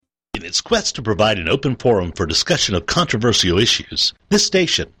its quest to provide an open forum for discussion of controversial issues, this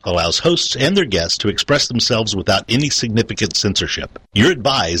station allows hosts and their guests to express themselves without any significant censorship. You're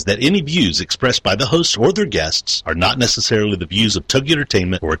advised that any views expressed by the hosts or their guests are not necessarily the views of Tug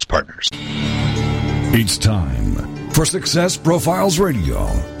Entertainment or its partners. It's time for Success Profiles Radio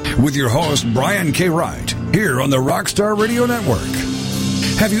with your host, Brian K. Wright, here on the Rockstar Radio Network.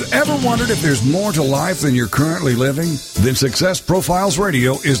 Have you ever wondered if there's more to life than you're currently living? Then Success Profiles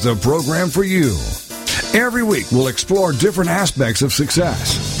Radio is the program for you. Every week, we'll explore different aspects of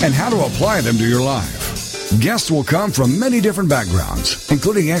success and how to apply them to your life. Guests will come from many different backgrounds,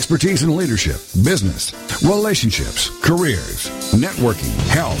 including expertise in leadership, business, relationships, careers, networking,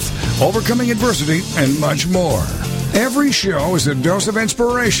 health, overcoming adversity, and much more. Every show is a dose of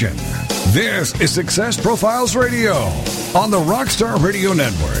inspiration. This is Success Profiles Radio on the Rockstar Radio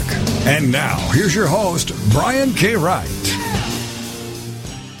Network. And now, here's your host, Brian K. Wright.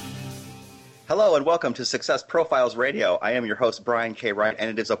 Hello and welcome to Success Profiles Radio. I am your host, Brian K. Wright, and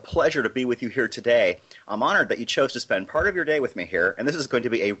it is a pleasure to be with you here today. I'm honored that you chose to spend part of your day with me here, and this is going to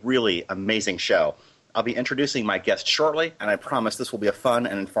be a really amazing show. I'll be introducing my guest shortly, and I promise this will be a fun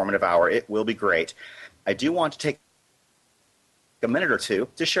and informative hour. It will be great. I do want to take a minute or two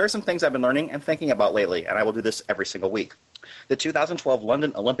to share some things I've been learning and thinking about lately, and I will do this every single week. The 2012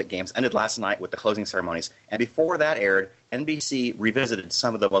 London Olympic Games ended last night with the closing ceremonies, and before that aired, NBC revisited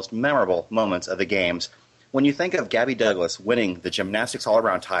some of the most memorable moments of the Games. When you think of Gabby Douglas winning the gymnastics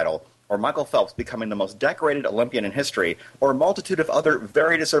all-around title, or Michael Phelps becoming the most decorated Olympian in history, or a multitude of other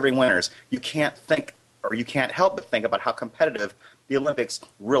very deserving winners, you can't help but think about how competitive the Olympics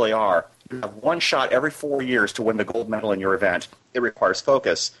really are. You have one shot every 4 years to win the gold medal in your event. It requires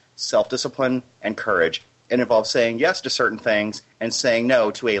focus, self-discipline, and courage. It involves saying yes to certain things and saying no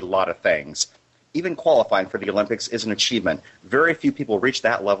to a lot of things. Even qualifying for the Olympics is an achievement. Very few people reach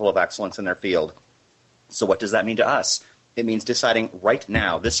that level of excellence in their field. So what does that mean to us? It means deciding right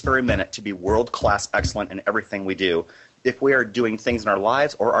now, this very minute, to be world-class excellent in everything we do. If we are doing things in our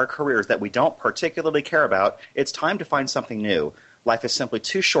lives or our careers that we don't particularly care about, it's time to find something new. Life is simply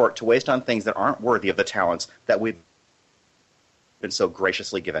too short to waste on things that aren't worthy of the talents that we've been so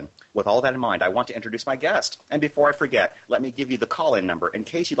graciously given. With all that in mind, I want to introduce my guest. And before I forget, let me give you the call-in number in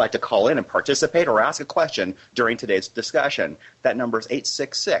case you'd like to call in and participate or ask a question during today's discussion. That number is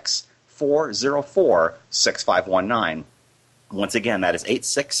 866-404-6519. Once again, that is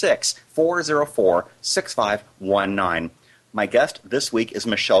 866-404-6519. My guest this week is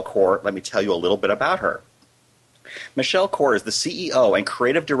Michelle Khor. Let me tell you a little bit about her. Michelle Khor is the CEO and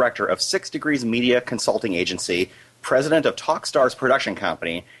creative director of 6 Degrees Media Consulting Agency, president of Talkstars Production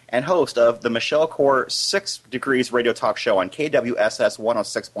Company, and host of the Michelle Khor 6 Degrees radio talk show on KWSS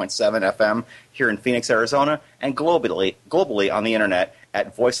 106.7 FM here in Phoenix, Arizona, and globally on the internet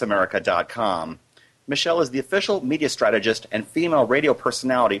at voiceamerica.com. Michelle is the official media strategist and female radio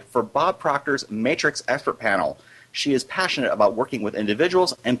personality for Bob Proctor's Matrix Expert Panel. She is passionate about working with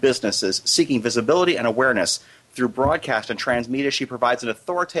individuals and businesses seeking visibility and awareness. Through broadcast and transmedia, she provides an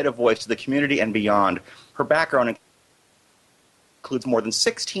authoritative voice to the community and beyond. Her background includes more than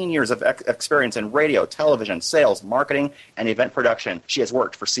 16 years of experience in radio, television, sales, marketing, and event production. She has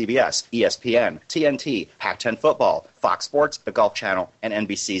worked for CBS, ESPN, TNT, Pac-10 Football, Fox Sports, the Golf Channel, and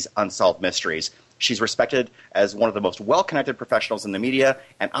NBC's Unsolved Mysteries. She's respected as one of the most well-connected professionals in the media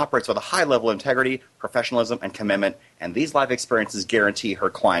and operates with a high level of integrity, professionalism, and commitment. And these life experiences guarantee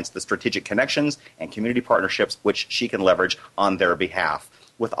her clients the strategic connections and community partnerships which she can leverage on their behalf.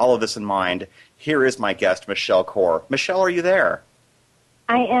 With all of this in mind, here is my guest, Michelle Khor. Michelle, are you there?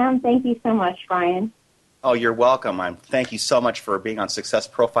 I am. Thank you so much, Brian. Oh, you're welcome. Thank you so much for being on Success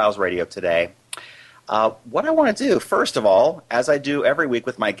Profiles Radio today. What I want to do, first of all, as I do every week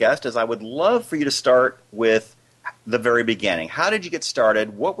with my guest, is I would love for you to start with the very beginning. How did you get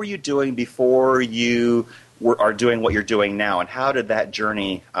started? What were you doing before you are doing what you're doing now? And how did that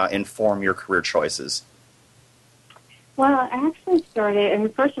journey inform your career choices? Well, I actually started,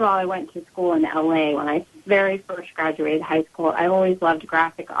 and first of all, I went to school in L.A. When I very first graduated high school. I always loved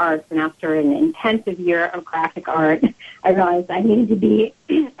graphic arts, and after an intensive year of graphic art, I realized I needed to be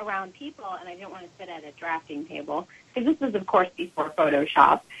around people, and I didn't want to sit at a drafting table, because this was, of course, before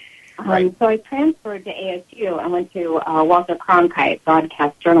Photoshop. Right. So I transferred to ASU. I went to Walter Cronkite,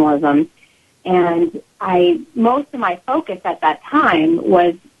 broadcast journalism, and most of my focus at that time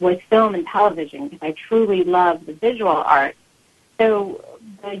was film and television, because I truly loved the visual art. So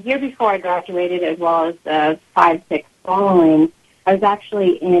the year before I graduated, as well as the 5-6 following, I was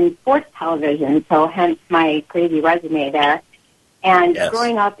actually in sports television, so hence my crazy resume there. And Yes.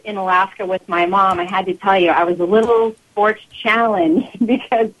 Growing up in Alaska with my mom, I had to tell you, I was a little sports challenged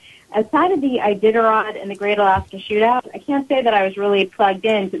because outside of the Iditarod and the Great Alaska Shootout, I can't say that I was really plugged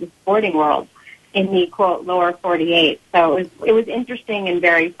into the sporting world in the, quote, lower 48. So it was interesting and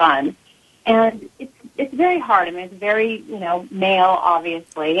very fun. And it's very hard. I mean, it's very, male,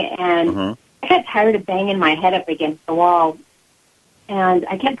 obviously. And I got tired of banging my head up against the wall. And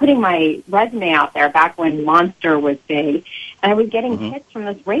I kept putting my resume out there back when Monster was big. And I was getting hits from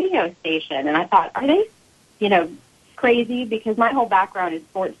this radio station. And I thought, are they, crazy? Because my whole background is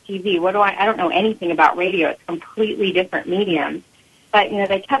sports TV. I don't know anything about radio. It's a completely different medium. But,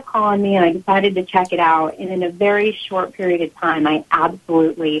 they kept calling me, and I decided to check it out. And in a very short period of time, I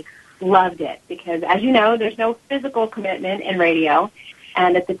absolutely loved it. Because, as you know, there's no physical commitment in radio.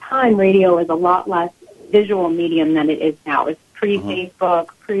 And at the time, radio was a lot less visual medium than it is now. It's pre-Facebook,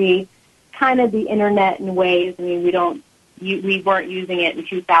 kind of the Internet in ways. I mean, we weren't using it in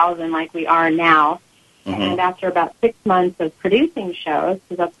 2000 like we are now. And after about 6 months of producing shows,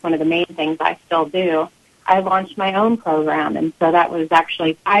 because that's one of the main things I still do, I launched my own program. And so that was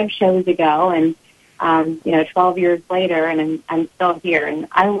actually 5 shows ago, and 12 years later, and I'm still here. And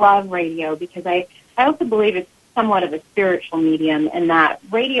I love radio because I also believe it's somewhat of a spiritual medium, and that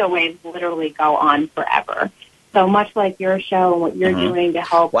radio waves literally go on forever. So much like your show and what you're doing to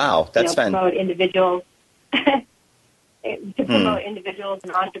help promote individuals, promote individuals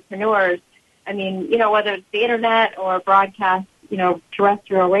and entrepreneurs. I mean, whether it's the Internet or broadcast,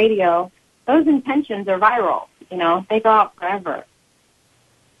 terrestrial radio, those intentions are viral. They go out forever.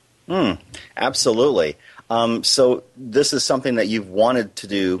 Absolutely. So this is something that you've wanted to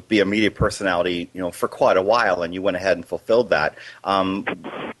do, be a media personality, for quite a while, and you went ahead and fulfilled that.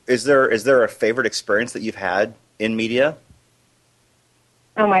 Is there a favorite experience that you've had in media?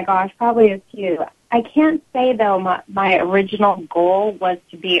 Oh my gosh, probably a few. I can't say, though, my original goal was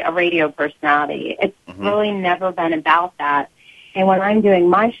to be a radio personality. It's really never been about that. And when I'm doing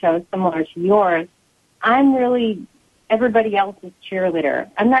my show, similar to yours, I'm really everybody else's cheerleader.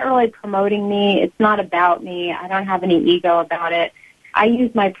 I'm not really promoting me. It's not about me. I don't have any ego about it. I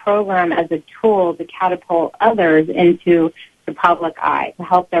use my program as a tool to catapult others into the public eye, to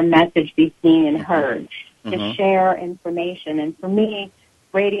help their message be seen and heard, to share information. And for me,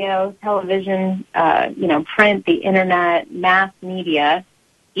 radio, television, print, the Internet, mass media,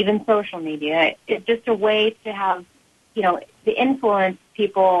 even social media, it's just a way to have, to influence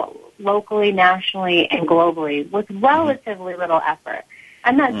people locally, nationally, and globally with relatively little effort.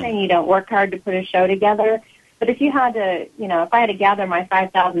 I'm not saying you don't work hard to put a show together, but if you had to, if I had to gather my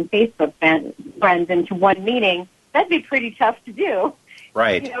 5,000 Facebook friends into one meeting, that'd be pretty tough to do.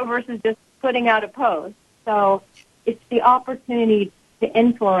 Right. Versus just putting out a post. So it's the opportunity to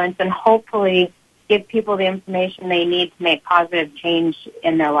influence and hopefully give people the information they need to make positive change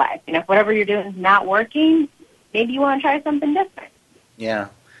in their life. If whatever you're doing is not working, maybe you want to try something different. Yeah.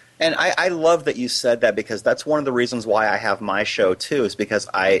 And I love that you said that, because that's one of the reasons why I have my show, too, is because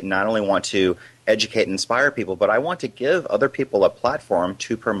I not only want to educate and inspire people, but I want to give other people a platform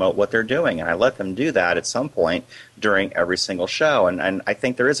to promote what they're doing. And I let them do that at some point during every single show. And I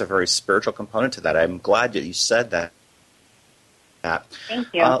think there is a very spiritual component to that. I'm glad that you said that.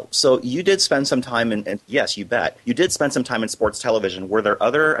 Thank you. So you did spend some time in yes, you bet. You did spend some time in sports television. Were there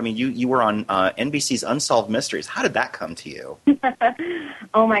other, you were on NBC's Unsolved Mysteries. How did that come to you?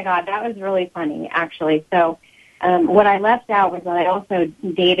 Oh, my God, that was really funny, actually. So what I left out was that I also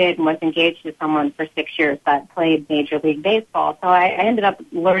dated and was engaged to someone for 6 years that played Major League Baseball. So I ended up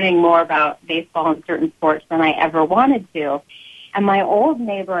learning more about baseball and certain sports than I ever wanted to. And my old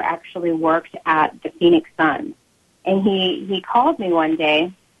neighbor actually worked at the Phoenix Suns. And he called me one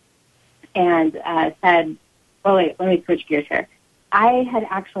day and said, well, wait, let me switch gears here. I had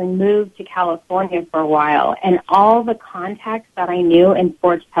actually moved to California for a while, and all the contacts that I knew in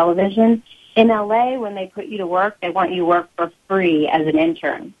sports television, in L.A., when they put you to work, they want you to work for free as an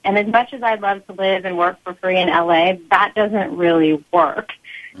intern. And as much as I'd love to live and work for free in L.A., that doesn't really work.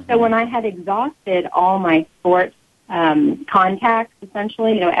 So when I had exhausted all my sports contacts,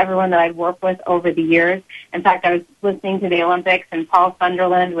 essentially, everyone that I'd worked with over the years. In fact, I was listening to the Olympics, and Paul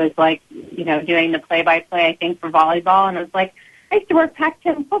Sunderland was doing the play-by-play, I think, for volleyball, and I was like, I used to work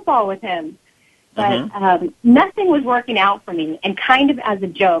Pac-10 football with him. But nothing was working out for me, and kind of as a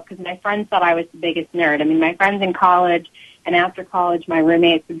joke, because my friends thought I was the biggest nerd. My friends in college and after college, my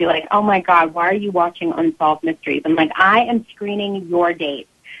roommates would be like, oh, my God, why are you watching Unsolved Mysteries? I'm like, I am screening your dates,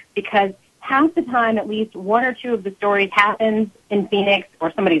 because half the time, at least one or two of the stories happened in Phoenix,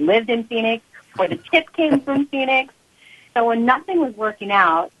 or somebody lived in Phoenix, or the tip came from Phoenix. So when nothing was working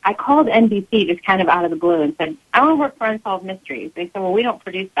out, I called NBC just kind of out of the blue and said, I want to work for Unsolved Mysteries. They said, well, we don't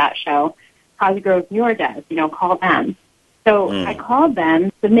produce that show. Cosgrove Muir does. Call them. So I called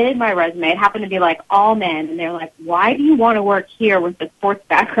them, submitted my resume. It happened to be like all men, and they're like, "Why do you want to work here with the sports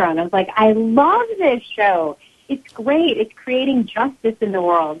background?" I was like, "I love this show. It's great. It's creating justice in the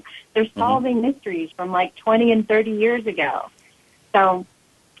world. They're solving mysteries from like 20 and 30 years ago." So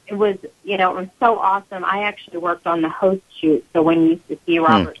it was so awesome. I actually worked on the host shoot. So when you used to see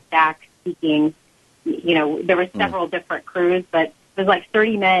Robert Stack speaking, there were several different crews, but there's like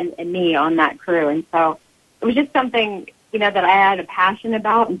 30 men and me on that crew. And so it was just something, that I had a passion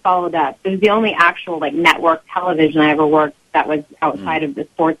about and followed up. It was the only actual like network television I ever worked that was outside of the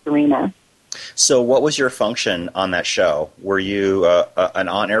sports arena. So what was your function on that show? Were you an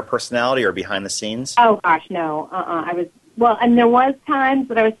on-air personality or behind the scenes? Oh, gosh, no. I was, and there was times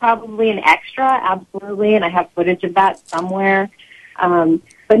that I was probably an extra, absolutely, and I have footage of that somewhere.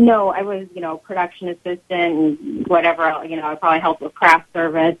 But no, I was, production assistant and whatever. I probably helped with craft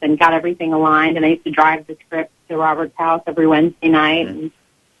service and got everything aligned, and I used to drive the script to Robert's house every Wednesday night.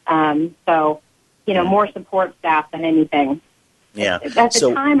 And so, more support staff than anything. Yeah. At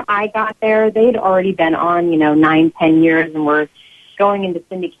the time I got there, they'd already been on, 9-10 years and were going into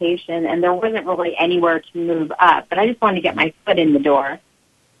syndication, and there wasn't really anywhere to move up. But I just wanted to get my foot in the door.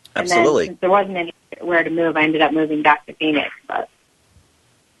 Absolutely. And then since there wasn't anywhere to move, I ended up moving back to Phoenix. But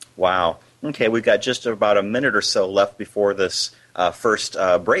wow. Okay, we've got just about a minute or so left before this first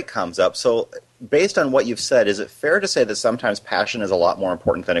break comes up. So based on what you've said, is it fair to say that sometimes passion is a lot more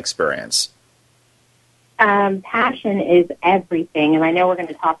important than experience? Passion is everything, and I know we're going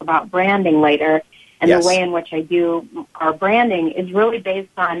to talk about branding later, and the way in which I do our branding is really based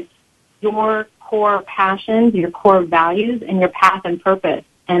on your core passions, your core values, and your path and purpose.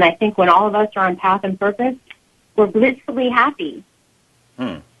 And I think when all of us are on path and purpose, we're blissfully happy.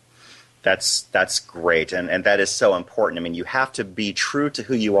 That's great, and that is so important. I mean, you have to be true to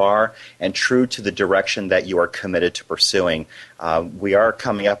who you are and true to the direction that you are committed to pursuing. We are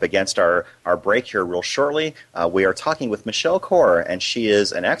coming up against our break here real shortly. We are talking with Michelle Corr, and she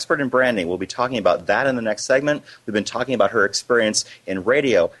is an expert in branding. We'll be talking about that in the next segment. We've been talking about her experience in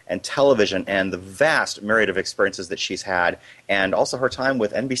radio and television and the vast myriad of experiences that she's had, and also her time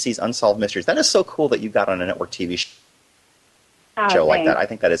with NBC's Unsolved Mysteries. That is so cool that you got on a network TV show like that. I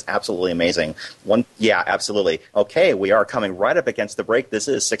think that is absolutely amazing. Yeah, absolutely. Okay, we are coming right up against the break. This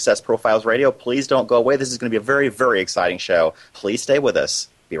is Success Profiles Radio. Please don't go away. This is going to be a very, very exciting show. Please stay with us.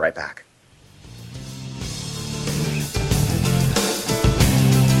 Be right back.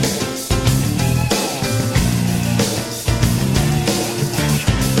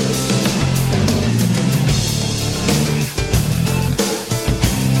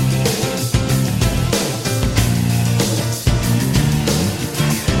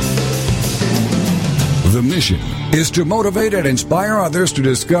 The mission is to motivate and inspire others to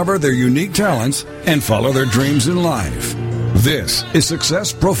discover their unique talents and follow their dreams in life. This is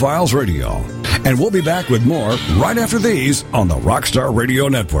Success Profiles Radio, and we'll be back with more right after these on the Rockstar Radio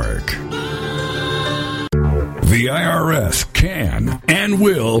Network. The IRS can and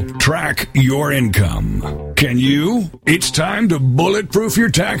will track your income. Can you? It's time to bulletproof your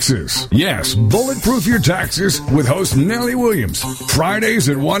taxes. Yes, bulletproof your taxes with host Nellie Williams. Fridays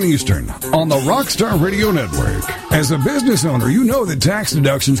at 1 Eastern on the Rockstar Radio Network. As a business owner, you know that tax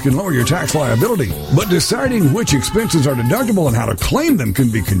deductions can lower your tax liability, but deciding which expenses are deductible and how to claim them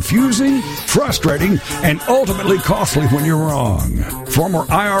can be confusing, frustrating, and ultimately costly when you're wrong. Former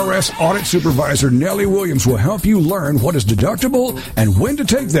IRS audit supervisor Nellie Williams will help you learn what is deductible and when to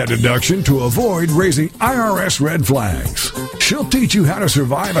take that deduction to avoid raising IRS red flags. She'll teach you how to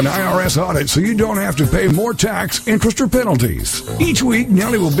survive an IRS audit so you don't have to pay more tax, interest, or penalties. Each week,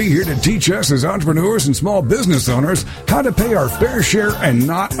 Nellie will be here to teach us as entrepreneurs and small business owners how to pay our fair share and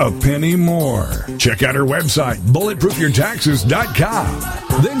not a penny more. Check out her website,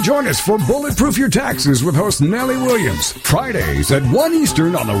 bulletproofyourtaxes.com. Then join us for Bulletproof Your Taxes with host Nellie Williams, Fridays at 1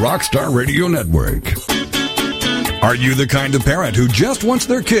 Eastern on the Rockstar Radio Network. Are you the kind of parent who just wants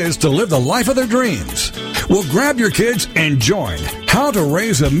their kids to live the life of their dreams? Well, grab your kids and join How to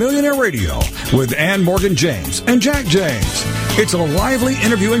Raise a Millionaire Radio with Ann Morgan James and Jack James. It's a lively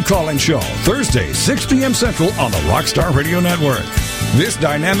interview and call-in show, Thursday, 6 p.m. Central on the Rockstar Radio Network. This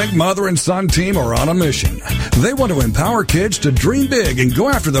dynamic mother and son team are on a mission. They want to empower kids to dream big and go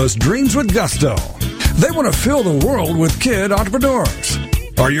after those dreams with gusto. They want to fill the world with kid entrepreneurs.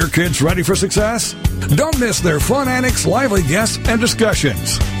 Are your kids ready for success? Don't miss their fun antics, lively guests, and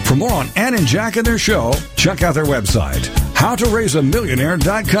discussions. For more on Ann and Jack and their show, check out their website,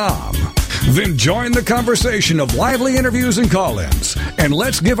 howtoraiseamillionaire.com. Then join the conversation of lively interviews and call-ins. And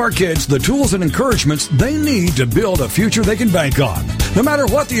let's give our kids the tools and encouragements they need to build a future they can bank on, no matter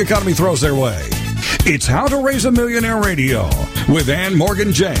what the economy throws their way. It's How to Raise a Millionaire Radio with Ann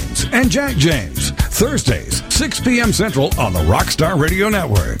Morgan James and Jack James. Thursdays, 6 p.m. Central on the Rockstar Radio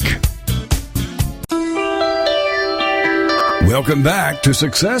Network. Welcome back to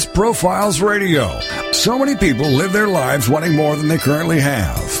Success Profiles Radio. So many people live their lives wanting more than they currently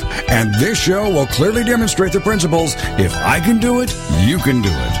have. And this show will clearly demonstrate the principles, if I can do it, you can do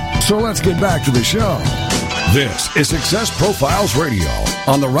it. So let's get back to the show. This is Success Profiles Radio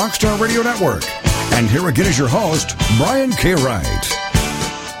on the Rockstar Radio Network. And here again is your host, Brian K. Wright.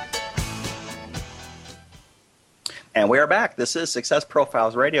 And we are back. This is Success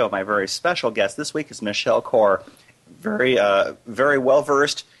Profiles Radio. My very special guest this week is Michelle Corr, very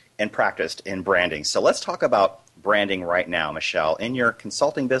well-versed and practiced in branding. So let's talk about branding right now, Michelle. In your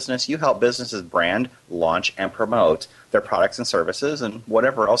consulting business, you help businesses brand, launch, and promote their products and services and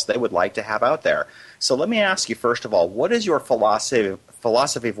whatever else they would like to have out there. So let me ask you, first of all, what is your philosophy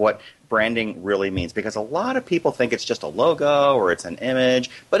of what branding really means? Because a lot of people think it's just a logo or it's an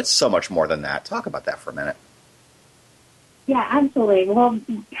image, but it's so much more than that. Talk about that for a minute. Yeah, absolutely. Well,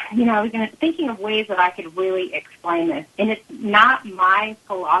 I was thinking of ways that I could really explain this. And it's not my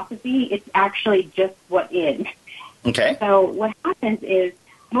philosophy. It's actually just what is. Okay. So what happens is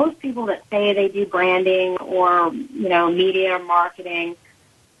most people that say they do branding or, media marketing,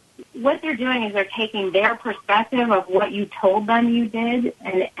 what they're doing is they're taking their perspective of what you told them you did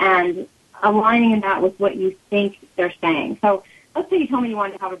and aligning that with what you think they're saying. So let's say you told me you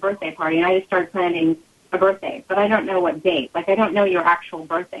wanted to have a birthday party, and I just started planning a birthday, but I don't know what date. Like, I don't know your actual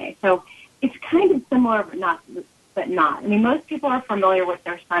birthday. So it's kind of similar, but not. I mean, most people are familiar with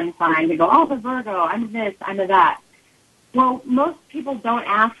their sun sign. They go, oh, the Virgo, I'm this, I'm that. Well, most people don't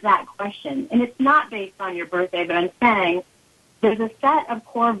ask that question, and it's not based on your birthday, but I'm saying there's a set of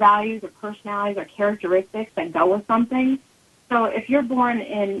core values or personalities or characteristics that go with something. So if you're born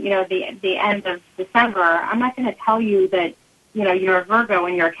in, the end of December, I'm not going to tell you that, you're a Virgo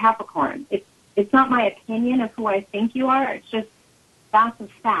and you're a Capricorn. It's not my opinion of who I think you are. It's just that's a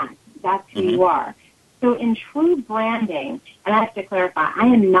fact. That's who you are. So in true branding, and I have to clarify, I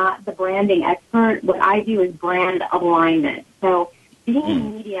am not the branding expert. What I do is brand alignment. So being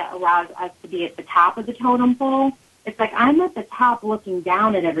in media allows us to be at the top of the totem pole. It's like I'm at the top looking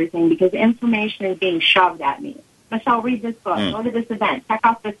down at everything because information is being shoved at me. Michelle, read this book. Go to this event. Check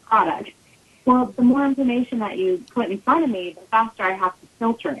out this product. Well, the more information that you put in front of me, the faster I have to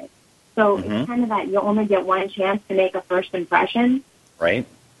filter it. So it's kind of that you only get one chance to make a first impression. Right.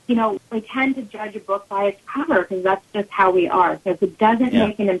 We tend to judge a book by its cover because that's just how we are. So if it doesn't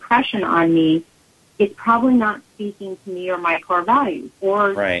make an impression on me, it's probably not speaking to me or my core values.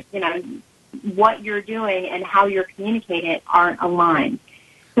 Or, what you're doing and how you're communicating it aren't aligned.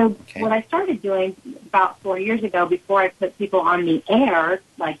 So what I started doing about 4 years ago, before I put people on the air,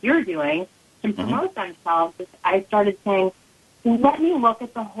 like you're doing, to promote themselves, is I started saying, let me look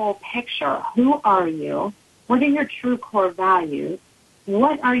at the whole picture. Who are you? What are your true core values?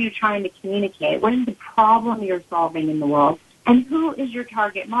 What are you trying to communicate? What is the problem you're solving in the world? And who is your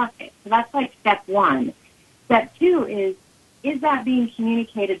target market? So that's like step one. Step two is that being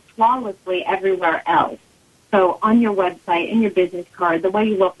communicated flawlessly everywhere else? So on your website, in your business card, the way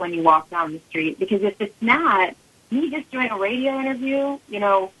you look when you walk down the street. Because if it's not, me just doing a radio interview,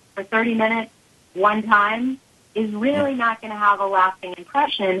 for 30 minutes one time is really not going to have a lasting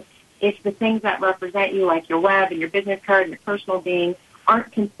impression if the things that represent you, like your web and your business card and your personal being,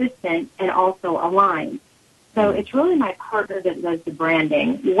 aren't consistent and also aligned. So it's really my partner that does the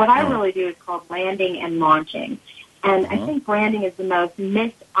branding. What I really do is called landing and launching. And I think branding is the most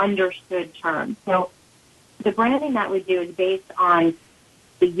misunderstood term. So the branding that we do is based on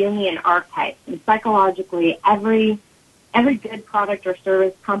the Jungian archetypes. And psychologically, every good product or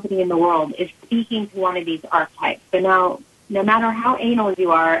service company in the world is speaking to one of these archetypes. So now, no matter how anal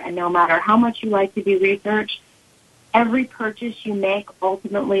you are and no matter how much you like to do research, every purchase you make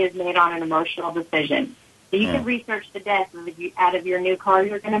ultimately is made on an emotional decision. So you can research the death out of your new car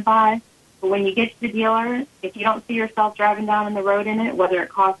you're going to buy, but when you get to the dealer, if you don't see yourself driving down the road in it, whether it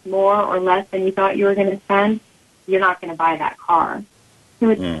costs more or less than you thought you were going to spend, you're not going to buy that car. So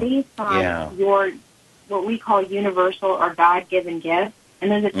it's based on your what we call universal or God-given gift,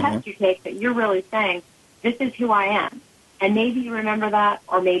 and there's a test you take that you're really saying, this is who I am. And maybe you remember that,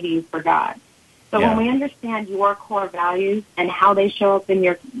 or maybe you forgot. So when we understand your core values and how they show up in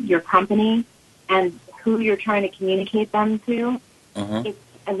your company and who you're trying to communicate them to, it's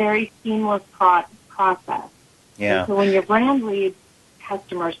a very seamless process. Yeah. And so when your brand leads,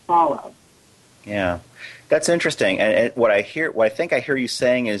 customers follow. Yeah, that's interesting. And what I think I hear you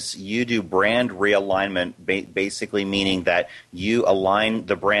saying is you do brand realignment, basically meaning that you align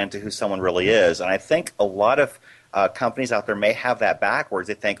the brand to who someone really is. And I think a lot of companies out there may have that backwards.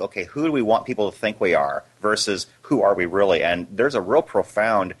 They think, okay, who do we want people to think we are versus who are we really? And there's a real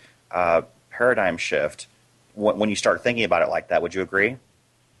profound paradigm shift when you start thinking about it like that. Would you agree?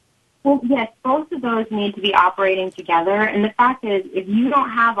 Well, yes, both of those need to be operating together. And the fact is, if you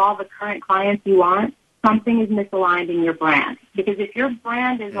don't have all the current clients you want, something is misaligned in your brand. Because if your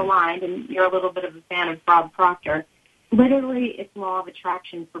brand is aligned, and you're a little bit of a fan of Bob Proctor, literally it's law of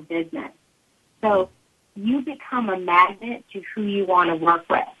attraction for business. So you become a magnet to who you want to work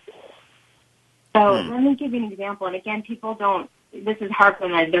with. So let me give you an example. And again, people don't, this is hard for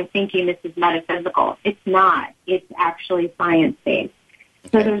them. They're thinking this is metaphysical. It's not. It's actually science-based.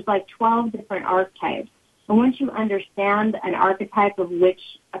 So there's like 12 different archetypes. And once you understand an archetype of which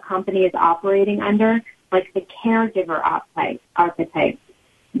a company is operating under, like the caregiver archetype,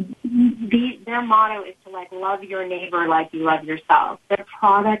 their motto is to like love your neighbor like you love yourself. Their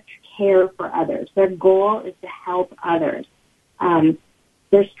product care for others. Their goal is to help others.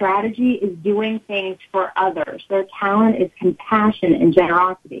 Their strategy is doing things for others. Their talent is compassion and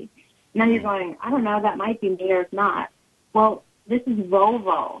generosity. Now you're going, I don't know, that might be me or it's not. Well, this is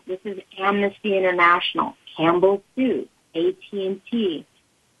Volvo. This is Amnesty International, Campbell Soup, AT&T.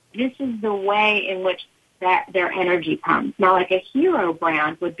 This is the way in which their energy comes. Now, like a hero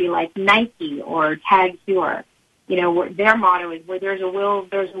brand would be like Nike or Tag Heuer. You know, their motto is where there's a will,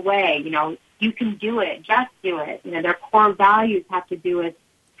 there's a way. You know, you can do it, just do it. You know, their core values have to do with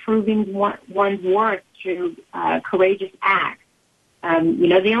proving one's worth through courageous acts. You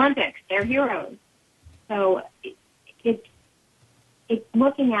know, the Olympics, they're heroes. So it's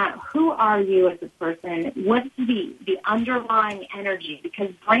looking at who are you as a person, what's the underlying energy, because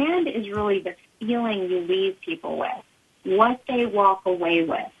brand is really the feeling you leave people with, what they walk away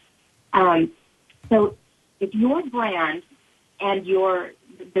with. So if your brand and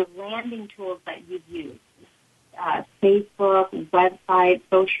the landing tools that you use, Facebook, website,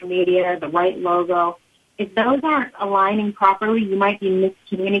 social media, the right logo, if those aren't aligning properly, you might be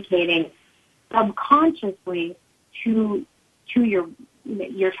miscommunicating subconsciously to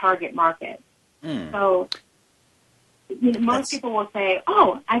your target market. So most people will say,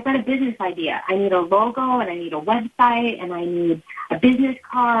 oh, I've got a business idea. I need a logo and I need a website and I need a business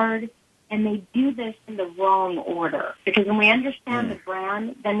card. And they do this in the wrong order. Because when we understand the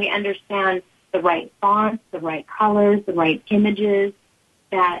brand, then we understand the right fonts, the right colors, the right images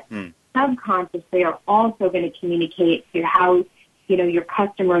that subconsciously are also going to communicate to how your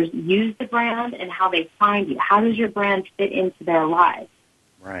customers use the brand and how they find you. How does your brand fit into their lives?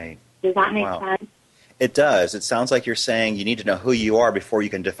 Right. Does that make sense? It does. It sounds like you're saying you need to know who you are before you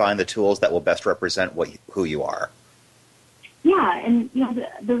can define the tools that will best represent who you are. Yeah, and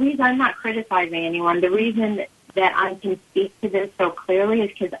the reason I'm not criticizing anyone, the reason that I can speak to this so clearly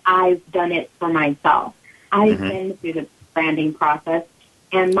is because I've done it for myself. I've been through the branding process,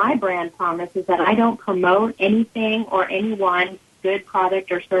 and my brand promise is that I don't promote anything or anyone, good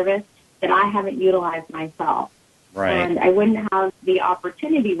product or service, that I haven't utilized myself. Right. And I wouldn't have the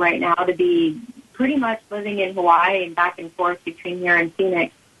opportunity right now to be pretty much living in Hawaii and back and forth between here and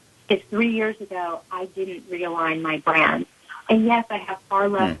Phoenix if 3 years ago I didn't realign my brand. And yes, I have far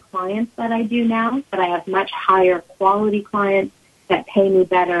less clients than I do now, but I have much higher quality clients that pay me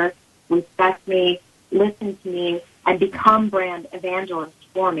better, respect me, listen to me, and become brand evangelists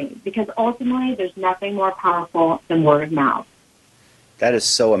for me. Because ultimately, there's nothing more powerful than word of mouth. That is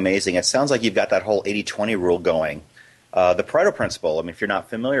so amazing. It sounds like you've got that whole 80-20 rule going. The Pareto principle, I mean, if you're not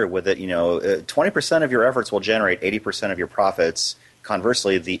familiar with it, 20% of your efforts will generate 80% of your profits.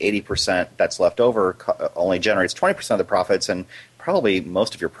 Conversely, the 80% that's left over only generates 20% of the profits and probably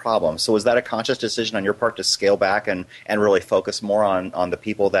most of your problems. So is that a conscious decision on your part to scale back and really focus more on the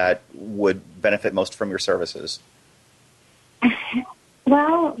people that would benefit most from your services?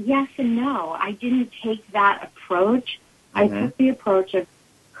 Well, yes and no. I didn't take that approach. I took the approach of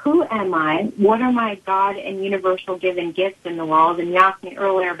who am I? What are my God and universal given gifts in the world? And you asked me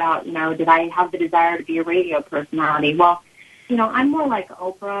earlier about, did I have the desire to be a radio personality? Well, I'm more like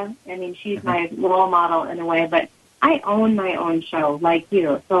Oprah. I mean, she's my role model in a way, but I own my own show like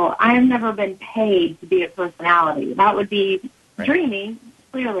you. So I've never been paid to be a personality. That would be dreamy,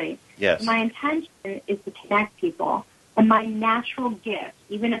 clearly. Yes. My intention is to connect people. And my natural gift,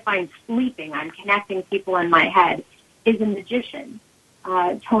 even if I'm sleeping, I'm connecting people in my head, is a magician.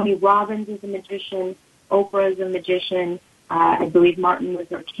 Tony Robbins is a magician. Oprah is a magician. I believe Martin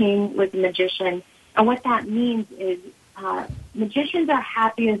Luther King was a magician. And what that means is magicians are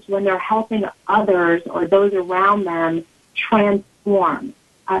happiest when they're helping others or those around them transform,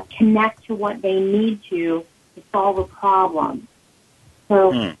 connect to what they need to solve a problem.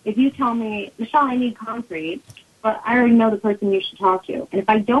 So if you tell me, Michelle, I need concrete, but I already know the person you should talk to. And if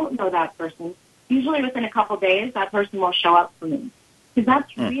I don't know that person, usually within a couple of days, that person will show up for me. Because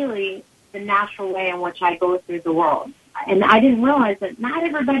that's really the natural way in which I go through the world. And I didn't realize that not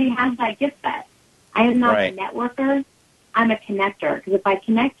everybody has that gift set. I am not a networker. I'm a connector. Because if I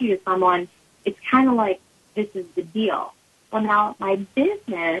connect you to someone, it's kind of like this is the deal. Well, now my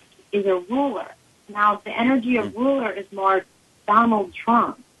business is a ruler. Now, the energy of ruler is more Donald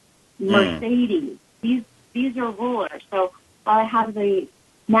Trump, Mercedes. These are rulers. So while I have the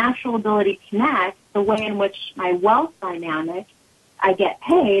natural ability to connect, the way in which my wealth dynamic I get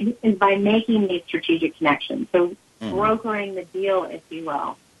paid is by making these strategic connections. So brokering the deal, if you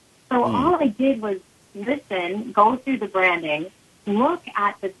will. So all I did was listen, go through the branding, look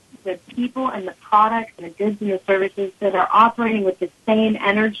at the people and the products and the goods and the services that are operating with the same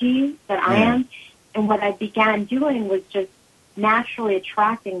energy that I am. And what I began doing was just naturally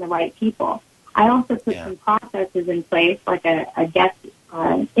attracting the right people. I also put some processes in place, like a guest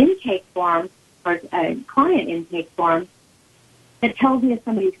intake form or a client intake form that tells me if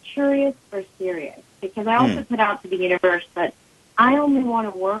somebody's curious or serious. Because I also put out to the universe that I only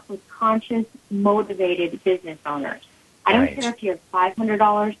want to work with conscious, motivated business owners. I don't care if you have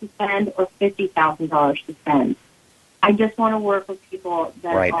 $500 to spend or $50,000 to spend. I just want to work with people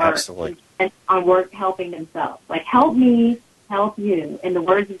that are intent on helping themselves. Like, help me, help you, in the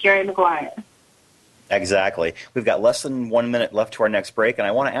words of Jerry Maguire. Exactly. We've got less than 1 minute left to our next break, and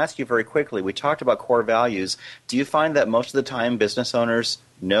I want to ask you very quickly, we talked about core values. Do you find that most of the time business owners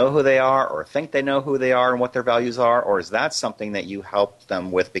know who they are or think they know who they are and what their values are, or is that something that you help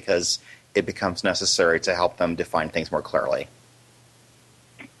them with because it becomes necessary to help them define things more clearly?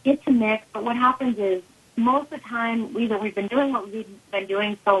 It's a mix, but what happens is most of the time either we've been doing what we've been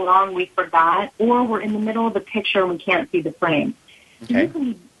doing so long we forgot, or we're in the middle of the picture and we can't see the frame. So you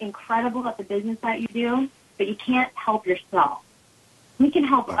can be incredible at the business that you do, but you can't help yourself. We can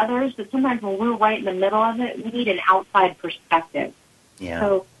help others, but sometimes when we're right in the middle of it, we need an outside perspective.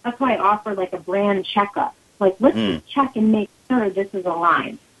 So that's why I offer like a brand checkup. Like, let's just check and make sure this is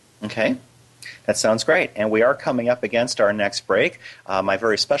aligned. Okay. That sounds great. And we are coming up against our next break. My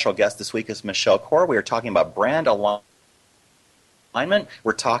very special guest this week is Michelle Core. We are talking about brand alignment.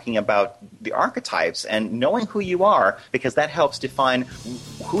 We're talking about the archetypes and knowing who you are, because that helps define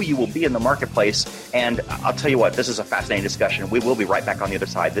who you will be in the marketplace. And I'll tell you what, this is a fascinating discussion. We will be right back on the other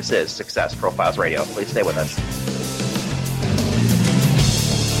side. This is Success Profiles Radio. Please stay with us.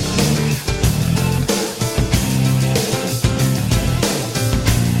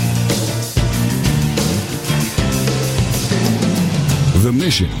 The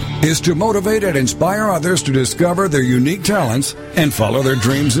mission is to motivate and inspire others to discover their unique talents and follow their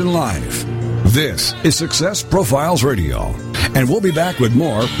dreams in life. This is Success Profiles Radio, and we'll be back with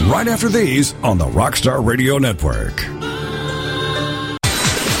more right after these on the Rockstar Radio Network.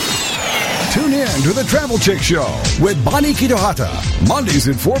 Tune in to the Travel Chick Show with Bonnie Kitohata, Mondays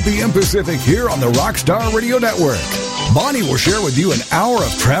at 4 p.m. Pacific here on the Rockstar Radio Network. Bonnie will share with you an hour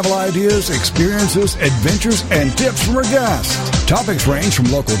of travel ideas, experiences, adventures, and tips from her guests. Topics range from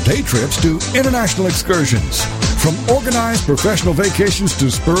local day trips to international excursions, from organized professional vacations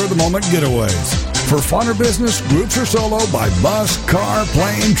to spur-of-the-moment getaways. For fun or business, groups or solo, by bus, car,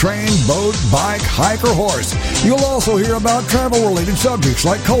 plane, train, boat, bike, hike, or horse. You'll also hear about travel-related subjects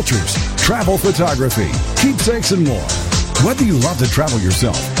like cultures, travel photography, keepsakes, and more. Whether you love to travel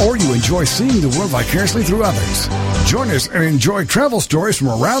yourself or you enjoy seeing the world vicariously through others, join us and enjoy travel stories from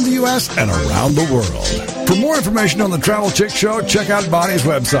around the U.S. and around the world. For more information on The Travel Chick Show, check out Bonnie's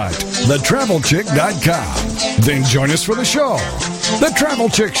website, thetravelchick.com. Then join us for the show, The Travel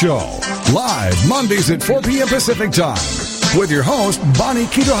Chick Show, live Mondays at 4 p.m. Pacific Time, with your host, Bonnie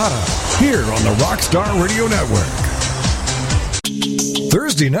Kitohata, here on the Rockstar Radio Network.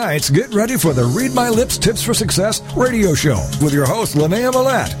 Thursday nights, get ready for the Read My Lips Tips for Success radio show with your host, Linnea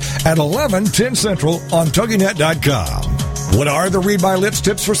Millette, at 11:10 Central on TogiNet.com. What are the Read My Lips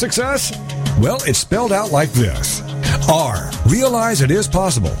Tips for Success? Well, it's spelled out like this. R, realize it is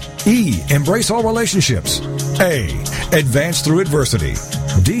possible. E, embrace all relationships. A, advance through adversity.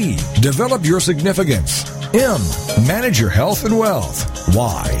 D, develop your significance. M, manage your health and wealth.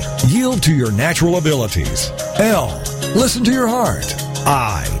 Y, yield to your natural abilities. L, listen to your heart.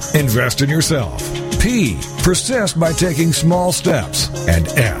 I, invest in yourself. P, persist by taking small steps. And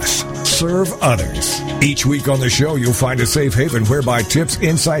S, serve others. Each week on the show, you'll find a safe haven whereby tips,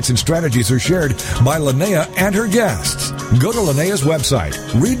 insights, and strategies are shared by Linnea and her guests. Go to Linnea's website,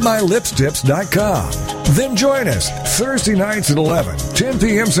 readmylipstips.com. Then join us Thursday nights at 11, 10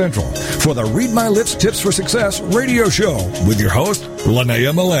 p.m. Central for the Read My Lips Tips for Success radio show with your host,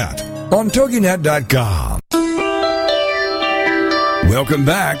 Linnea Millette, on TogiNet.com. Welcome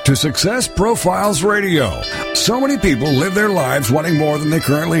back to Success Profiles Radio. So many people live their lives wanting more than they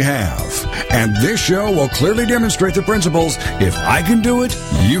currently have. And this show will clearly demonstrate the principles, if I can do it,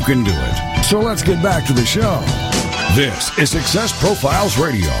 you can do it. So let's get back to the show. This is Success Profiles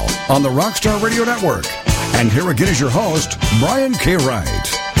Radio on the Rockstar Radio Network. And here again is your host, Brian K.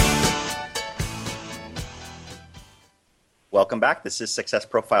 Wright. Welcome back. This is Success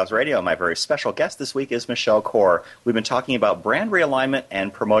Profiles Radio. My very special guest this week is Michelle Corr. We've been talking about brand realignment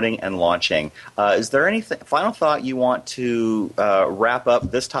and promoting and launching. Is there any final thought you want to wrap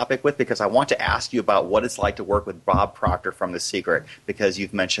up this topic with? Because I want to ask you about what it's like to work with Bob Proctor from The Secret, because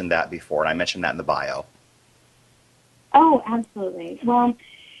you've mentioned that before, and I mentioned that in the bio. Oh, absolutely. Well,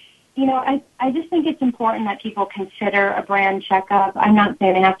 you know, I just think it's important that people consider a brand checkup. I'm not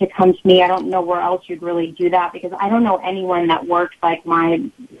saying they have to come to me. I don't know where else you'd really do that, because I don't know anyone that works like my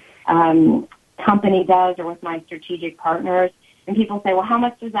company does or with my strategic partners. And people say, well, how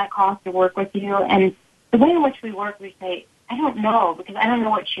much does that cost to work with you? And the way in which we work, we say, I don't know, because I don't know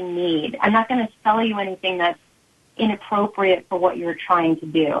what you need. I'm not going to sell you anything that's inappropriate for what you're trying to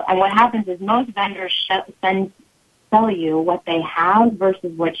do. And what happens is most vendors sell you what they have versus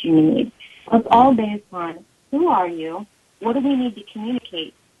what you need. So it's all based on who are you, what do we need to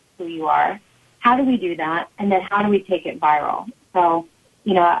communicate who you are, how do we do that, and then how do we take it viral. So,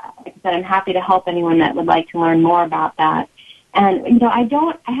 you know, like I said, I'm happy to help anyone that would like to learn more about that. And, you know, I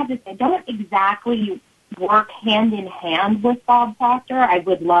have to say, I don't exactly work hand in hand with Bob Proctor. I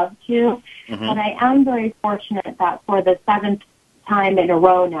would love to, but I am very fortunate that for the 7th time in a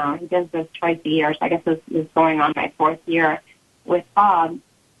row now, he does this twice a year, so I guess this is going on my 4th year with Bob,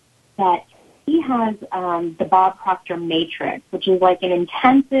 that he has the Bob Proctor Matrix, which is like an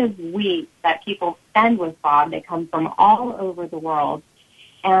intensive week that people spend with Bob. They come from all over the world,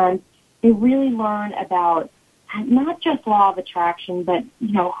 and they really learn about not just law of attraction, but,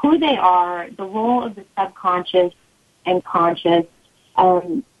 you know, who they are, the role of the subconscious and conscious,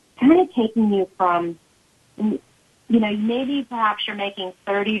 kind of taking you from, you know, maybe perhaps you're making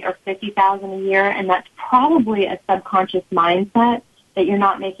 $30,000 or $50,000 a year, and that's probably a subconscious mindset that you're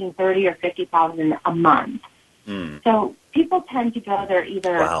not making $30,000 or $50,000 a month. So people tend to go there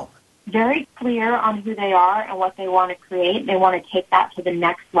either very clear on who they are and what they want to create. They want to take that to the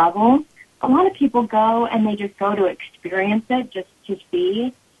next level. A lot of people go and they just go to experience it, just to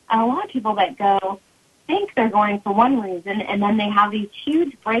see. And a lot of people that go think they're going for one reason, and then they have these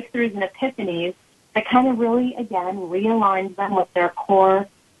huge breakthroughs and epiphanies that kind of really, again, realigns them with their core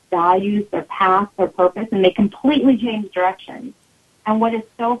values, their path, their purpose, and they completely change direction. And what is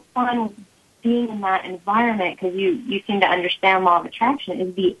so fun with being in that environment, because you seem to understand law of attraction,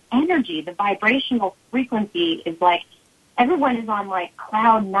 is the energy, the vibrational frequency is like everyone is on like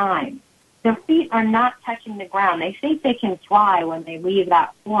cloud 9. Their feet are not touching the ground. They think they can fly when they leave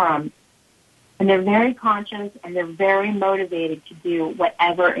that forum. And they're very conscious and they're very motivated to do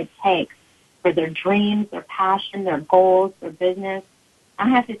whatever it takes for their dreams, their passion, their goals, their business. I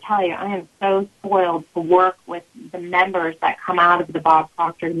have to tell you, I am so spoiled to work with the members that come out of the Bob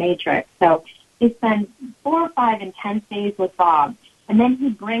Proctor Matrix. So they spend 4 or 5 intense days with Bob, and then he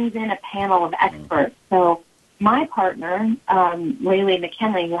brings in a panel of experts. So my partner, Laylee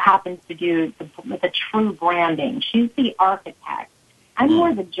McKinley, who happens to do the true branding, she's the architect. I'm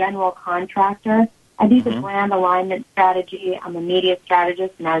more the general contractor. I do the brand alignment strategy. I'm a media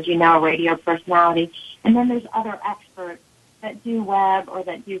strategist, and as you know, a radio personality. And then there's other experts that do web or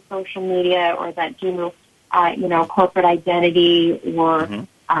that do social media or that do, corporate identity or,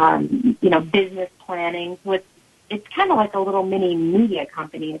 business planning. So it's kind of like a little mini media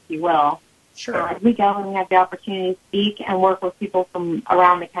company, if you will. Sure. We go and we have the opportunity to speak and work with people from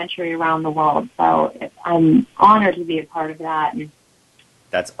around the country, around the world. So I'm honored to be a part of that. And,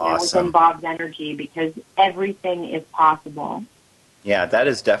 that's awesome. Within Bob's energy, because everything is possible. Yeah, that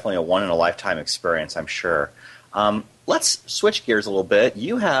is definitely a one-in-a-lifetime experience, I'm sure. Let's switch gears a little bit.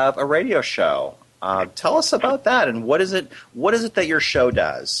 You have a radio show. Tell us about that, and what is it that your show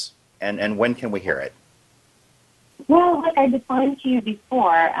does, and when can we hear it? Well, like I defined to you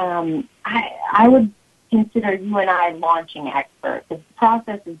before, I would consider you and I launching experts. The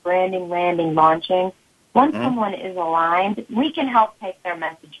process is branding, landing, launching. Once someone is aligned, we can help take their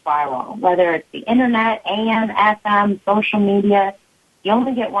message viral, whether it's the internet, AM, FM, social media. you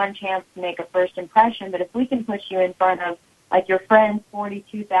only get one chance to make a first impression, but if we can put you in front of, like, your friend's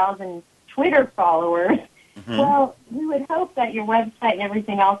 42,000 Twitter followers, well, we would hope that your website and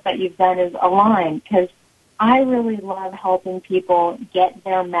everything else that you've done is aligned, because I really love helping people get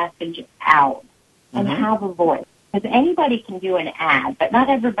their message out and have a voice. Because anybody can do an ad, but not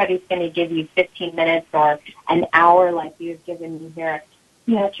everybody's going to give you 15 minutes or an hour like you've given me here,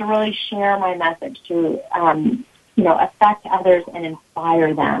 to really share my message, to, affect others and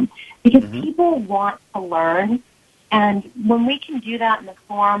inspire them. Because people want to learn, and when we can do that in the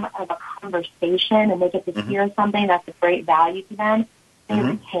form of a conversation and they get to hear something that's of great value to them, they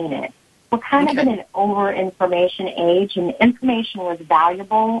retain it. We're kind of in an over-information age, and information was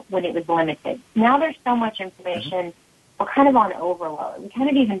valuable when it was limited. Now there's so much information, we're kind of on overload. We kind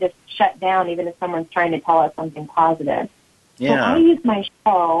of even just shut down even if someone's trying to tell us something positive. Yeah. So I use my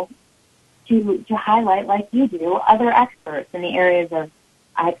show to highlight, like you do, other experts in the areas of,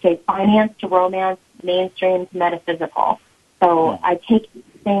 I'd say, finance to romance, mainstream to metaphysical. So I take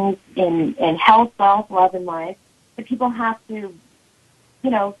things in health, wealth, love, and life that people have to,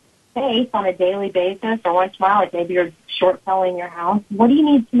 face on a daily basis, or once in a while, like maybe you're short selling your house. What do you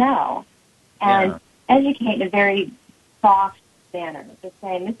need to know? And educate in a very soft manner. Just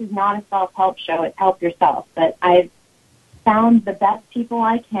saying, this is not a self-help show, it's help yourself. But I've found the best people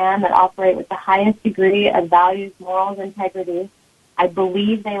I can that operate with the highest degree of values, morals, integrity. I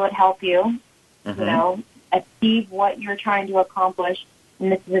believe they would help you, achieve what you're trying to accomplish,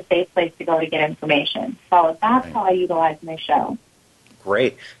 and this is a safe place to go to get information. So that's how I utilize my show.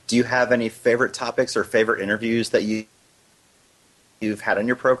 Great. Do you have any favorite topics or favorite interviews that you've had on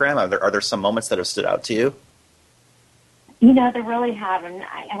your program? Are there some moments that have stood out to you? There really have, and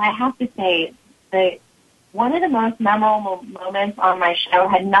I have to say that one of the most memorable moments on my show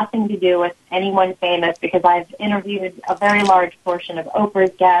had nothing to do with anyone famous, because I've interviewed a very large portion of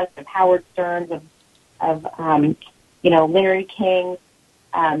Oprah's guests, of Howard Stern's, of Larry King,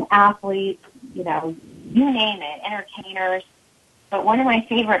 athletes, you name it, entertainers. But one of my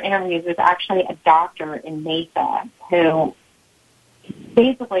favorite interviews was actually a doctor in Mesa who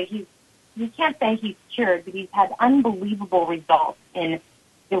basically, you can't say he's cured, but he's had unbelievable results in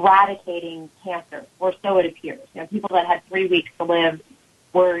eradicating cancer, or so it appears. People that had 3 weeks to live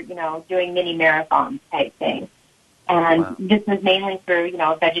were, doing mini marathons type thing. And this was mainly through,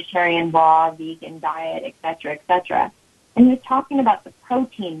 vegetarian, raw, vegan diet, et cetera, et cetera. And he was talking about the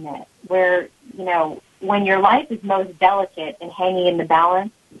protein myth, where, when your life is most delicate and hanging in the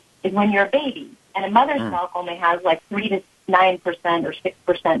balance is when you're a baby. And a mother's milk only has like 3 to 9% or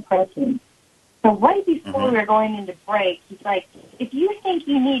 6% protein. So right before we were going into break, he's like, if you think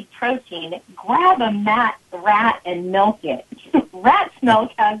you need protein, grab a rat and milk it. Rat's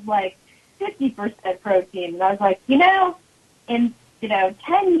milk has like 50% protein. And I was like, in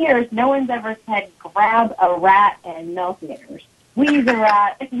 10 years, no one's ever said grab a rat and milk it, or squeeze a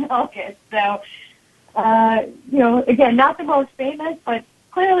rat and milk it. So, again, not the most famous, but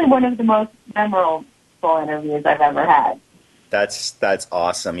clearly one of the most memorable interviews I've ever had. That's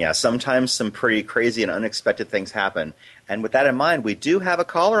awesome. Yeah, sometimes some pretty crazy and unexpected things happen. And with that in mind, we do have a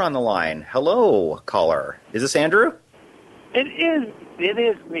caller on the line. Hello, caller. Is this Andrew? It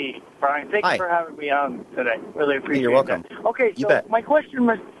is me, Brian. Thank you for having me on today. Really appreciate it. You're welcome. Okay, so my question,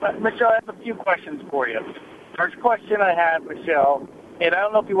 Michelle, I have a few questions for you. First question I had, Michelle, and I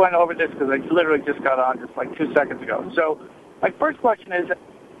don't know if you went over this because I literally just got on just like 2 seconds ago. So my first question is,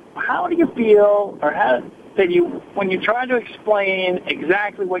 how do you feel, or when you try to explain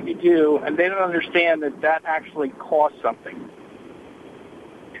exactly what you do and they don't understand that actually costs something?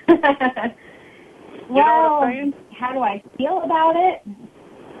 You know what I'm saying? How do I feel about it?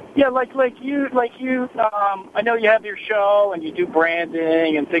 Yeah, like you. I know you have your show and you do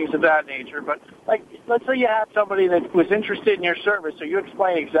branding and things of that nature. But let's say you have somebody that was interested in your service, so you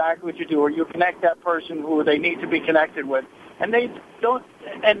explain exactly what you do, or you connect that person who they need to be connected with, and they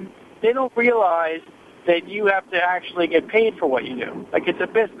don't realize that you have to actually get paid for what you do. Like, it's a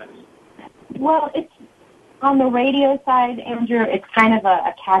business. Well, it's on the radio side, Andrew. It's kind of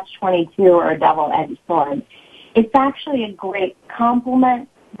a catch-22 or a double-edged sword. It's actually a great compliment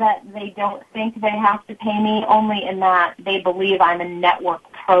that they don't think they have to pay me, only in that they believe I'm a network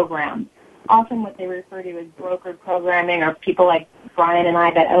program. Often what they refer to as brokered programming, or people like Brian and I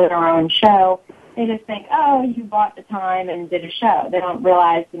that own our own show, they just think, oh, you bought the time and did a show. They don't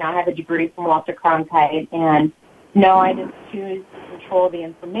realize, I have a degree from Walter Cronkite, and no, I just choose to control the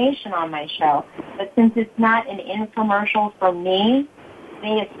information on my show. But since it's not an infomercial for me,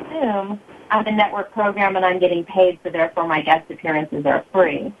 they assume I'm a network program and I'm getting paid, so therefore my guest appearances are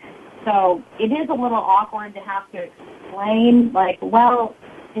free. So it is a little awkward to have to explain, like, well,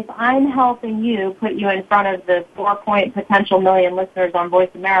 if I'm helping you put you in front of the 4 potential million listeners on Voice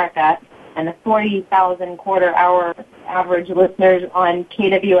America and the 40,000 quarter-hour average listeners on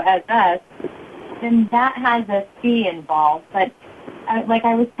KWSS, then that has a fee involved. But like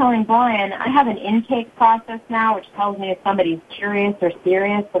I was telling Brian, I have an intake process now which tells me if somebody's curious or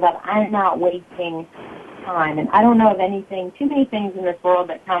serious so that I'm not wasting time. And I don't know of too many things in this world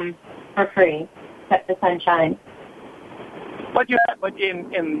that come for free except the sunshine. But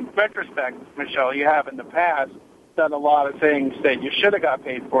in retrospect, Michelle, you have in the past done a lot of things that you should have got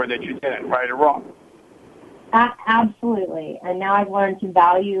paid for that you didn't, right or wrong. Absolutely. And now I've learned to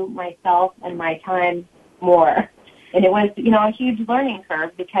value myself and my time more. And it was, a huge learning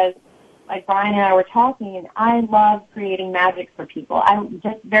curve because, like Brian and I were talking, and I love creating magic for people.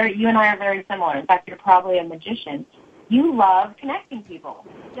 You and I are very similar. In fact, you're probably a magician. You love connecting people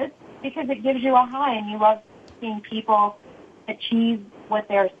just because it gives you a high, and you love seeing people achieve what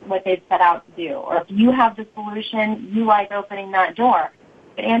they've set out to do. Or if you have the solution, you like opening that door.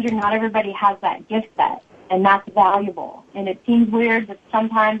 But Andrew, not everybody has that gift set, and that's valuable. And it seems weird that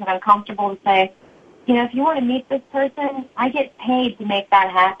sometimes and uncomfortable to say, if you want to meet this person, I get paid to make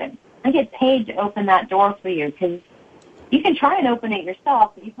that happen. I get paid to open that door for you because you can try and open it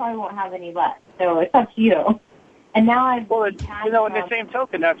yourself, but you probably won't have any left. So it's up to you. And now in the same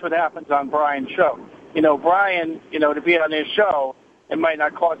token, that's what happens on Brian's show. Brian, to be on his show, it might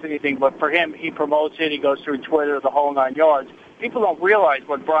not cost anything, but for him, he promotes it. He goes through Twitter, the whole 9 yards. People don't realize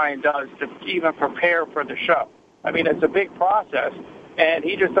what Brian does to even prepare for the show. I mean, it's a big process, and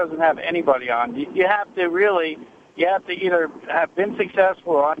he just doesn't have anybody on. You have to either have been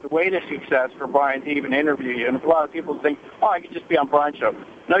successful or on the way to success for Brian to even interview you. And a lot of people think, I could just be on Brian's show.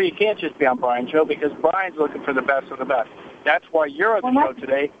 No, you can't just be on Brian's show because Brian's looking for the best of the best. That's why you're on the show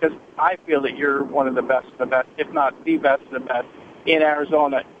today, because I feel that you're one of the best of the best, if not the best of the best, in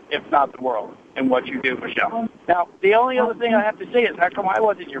Arizona, if not the world, in what you do, Michelle. Now, the only other thing I have to say is, how come I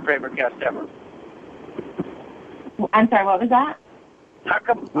wasn't your favorite guest ever? I'm sorry, what was that? How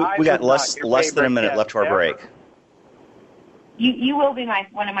come we got less than a minute left to our break. You will be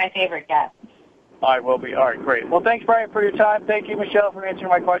one of my favorite guests. I will be. All right, great. Well, thanks, Brian, for your time. Thank you, Michelle, for answering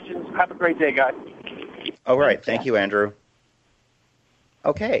my questions. Have a great day, guys. All right. Thank you, Andrew.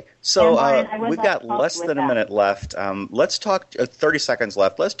 Okay, so we've got less than a minute left. Let's talk, 30 seconds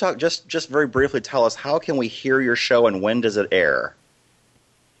left. Let's talk, just very briefly, tell us, how can we hear your show and when does it air?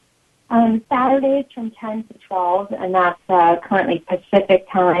 Saturdays from 10 to 12, and that's currently Pacific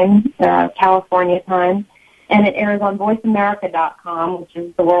time, California time. And it airs on VoiceAmerica.com, which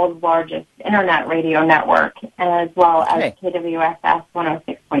is the world's largest internet radio network, as well as KWSS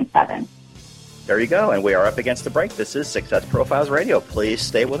 106.7. There you go, and we are up against the break. This is Success Profiles Radio. Please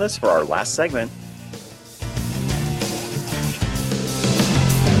stay with us for our last segment.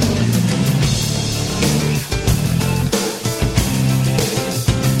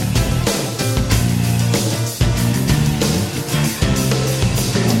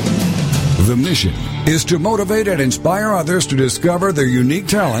 The mission is to motivate and inspire others to discover their unique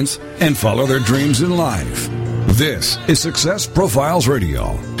talents and follow their dreams in life. This is Success Profiles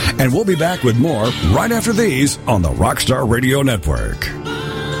Radio, and we'll be back with more right after these on the Rockstar Radio Network.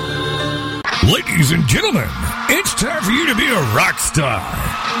 Ladies and gentlemen, it's time for you to be a rock star.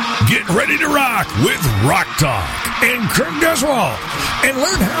 Get ready to rock with Rock Talk and Craig Deswald, and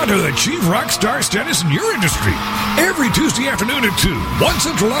learn how to achieve rock star status in your industry every Tuesday afternoon at 2, 1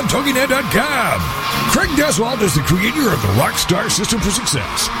 Central on TogiNet.com. Craig Deswald is the creator of the Rockstar System for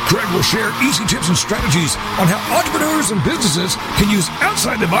Success. Craig will share easy tips and strategies on how entrepreneurs and businesses can use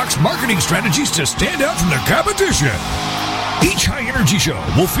outside-the-box marketing strategies to stand out from their competition. Each high-energy show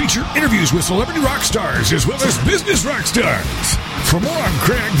will feature interviews with celebrity rock stars as well as business rock stars. For more on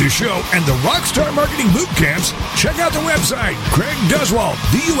Craig, the show, and the Rockstar Marketing Boot Camps, check out the website, CraigDeswalt,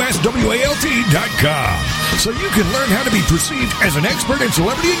 DUSWALT.com, so you can learn how to be perceived as an expert and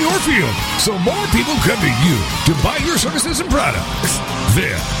celebrity in your field, so more people come to you to buy your services and products.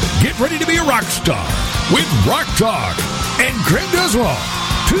 Then, get ready to be a rock star with Rock Talk and Craig Deswalt.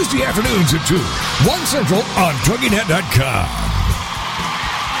 Tuesday afternoons at 2, 1 Central on TogiNet.com.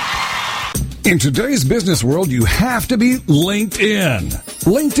 In today's business world, you have to be LinkedIn.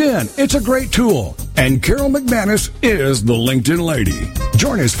 LinkedIn, it's a great tool. And Carol McManus is the LinkedIn Lady.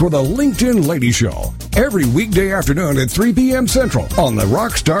 Join us for the LinkedIn Lady Show every weekday afternoon at 3 p.m. Central on the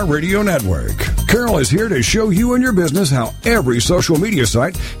Rockstar Radio Network. Carol is here to show you and your business how every social media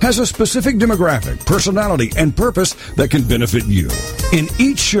site has a specific demographic, personality, and purpose that can benefit you. In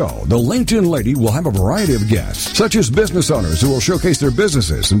each show, the LinkedIn Lady will have a variety of guests, such as business owners who will showcase their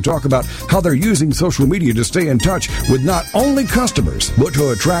businesses and talk about how they're using social media to stay in touch with not only customers, but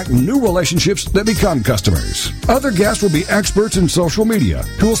to attract new relationships that become customers. Other guests will be experts in social media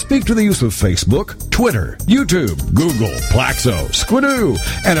who will speak to the use of Facebook, Twitter, YouTube, Google, Plaxo, Squidoo,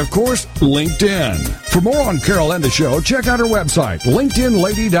 and of course, LinkedIn. For more on Carol and the show, check out her website,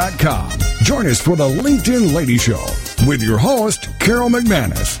 LinkedInLady.com. Join us for the LinkedIn Lady Show with your host, Carol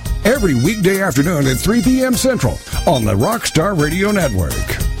McManus, every weekday afternoon at 3 p.m. Central on the Rockstar Radio Network.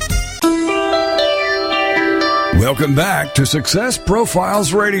 Welcome back to Success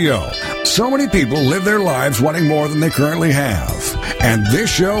Profiles Radio. So many people live their lives wanting more than they currently have. And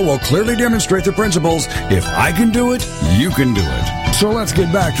this show will clearly demonstrate the principles, if I can do it, you can do it. So let's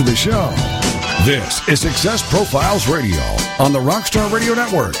get back to the show. This is Success Profiles Radio on the Rockstar Radio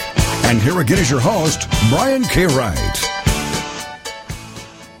Network. And here again is your host, Brian K. Wright.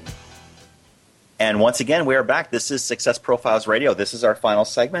 And once again, we are back. This is Success Profiles Radio. This is our final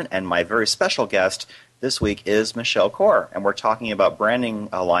segment, and my very special guest this week is Michelle Corr, and we're talking about branding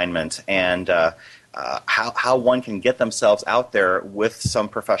alignment and how one can get themselves out there with some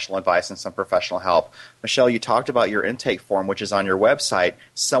professional advice and some professional help. Michelle, you talked about your intake form, which is on your website.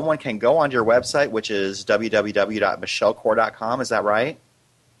 Someone can go on your website, which is www.michellecorr.com. Is that right?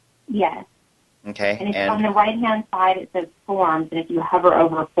 Yes. Okay. And it's on the right-hand side, it says forms, and if you hover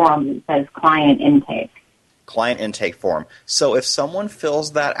over forms, it says client intake. Client intake form. So if someone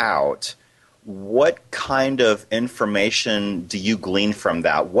fills that out, what kind of information do you glean from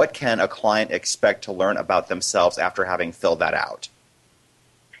that? What can a client expect to learn about themselves after having filled that out?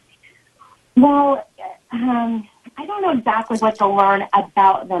 Well, I don't know exactly what to learn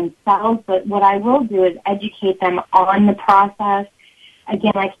about themselves, but what I will do is educate them on the process.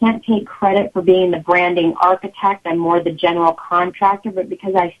 Again, I can't take credit for being the branding architect. I'm more the general contractor, but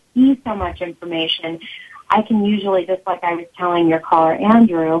because I see so much information, I can usually, just like I was telling your caller,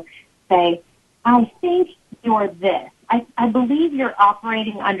 Andrew, say, I think you're this. I believe you're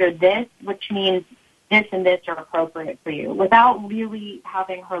operating under this, which means this and this are appropriate for you. Without really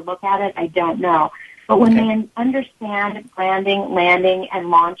having her look at it, I don't know. But when they understand branding, landing,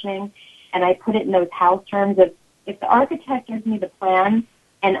 and launching, and I put it in those house terms of, if the architect gives me the plan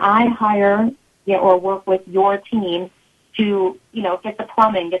and I hire or work with your team to, get the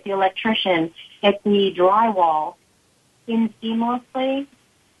plumbing, get the electrician, get the drywall in seamlessly,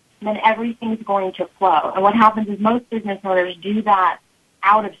 then everything's going to flow. And what happens is most business owners do that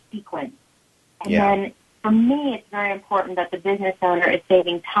out of sequence. And then for me, it's very important that the business owner is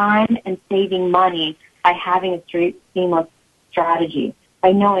saving time and saving money by having a seamless strategy,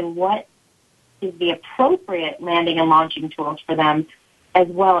 by knowing what is the appropriate landing and launching tools for them, as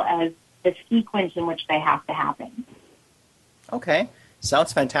well as the sequence in which they have to happen. Okay.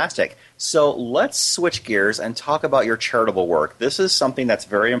 Sounds fantastic. So let's switch gears and talk about your charitable work. This is something that's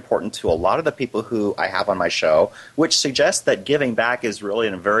very important to a lot of the people who I have on my show, which suggests that giving back is really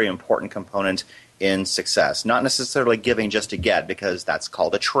a very important component in success. Not necessarily giving just to get, because that's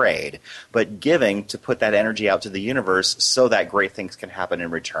called a trade, but giving to put that energy out to the universe so that great things can happen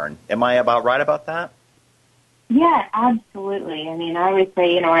in return. Am I about right about that? Yeah, absolutely. I mean, I always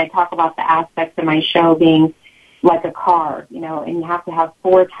say, when I talk about the aspects of my show being like a car, and you have to have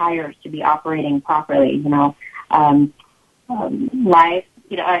 4 tires to be operating properly, life,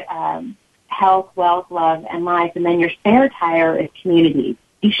 health, wealth, love, and life. And then your spare tire is community.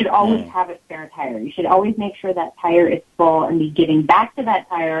 You should always have a spare tire. You should always make sure that tire is full and be giving back to that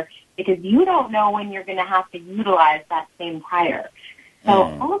tire, because you don't know when you're going to have to utilize that same tire.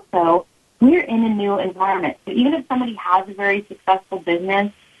 So also, we're in a new environment. So even if somebody has a very successful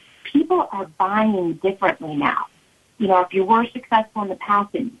business, people are buying differently now. If you were successful in the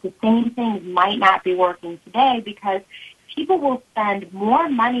past, the same things might not be working today, because people will spend more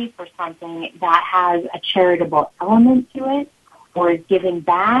money for something that has a charitable element to it, or is giving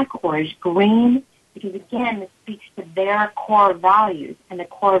back, or is green, because, again, this speaks to their core values and the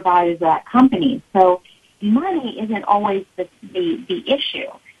core values of that company. So money isn't always the issue.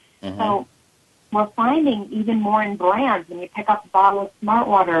 So we're finding even more in brands, when you pick up a bottle of Smart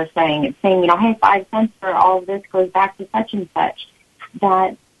Water saying, hey, 5 cents for all of this goes back to such and such,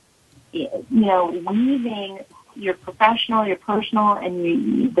 that, weaving your professional, your personal,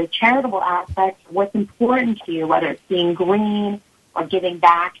 and the charitable aspects, what's important to you, whether it's being green or giving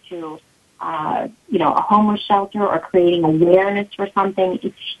back to, a homeless shelter or creating awareness for something,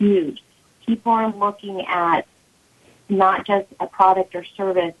 it's huge. people are looking at not just a product or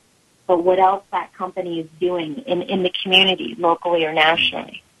service, but what else that company is doing in the community, locally or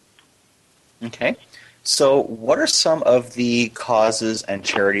nationally. Okay. So what are some of the causes and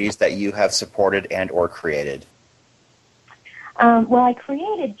charities that you have supported and or created? Well, I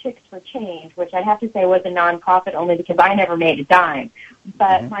created Chicks for Change, which I'd have to say was a nonprofit only because I never made a dime.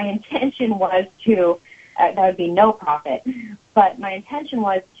 But my intention was to, that would be no profit, but my intention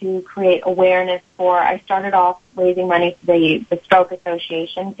was to create awareness for, I started off raising money for the Stroke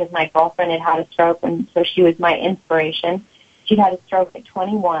Association because my girlfriend had a stroke, and so she was my inspiration. She'd had a stroke at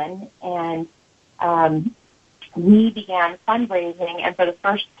 21, and we began fundraising, and for the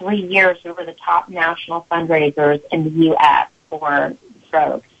first 3 years, we were the top national fundraisers in the U.S. for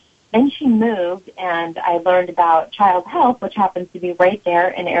stroke. Then she moved, and I learned about Child Health, which happens to be right there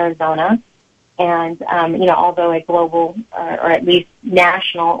in Arizona. And, although a global or at least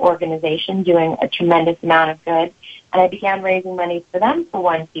national organization doing a tremendous amount of good, and I began raising money for them for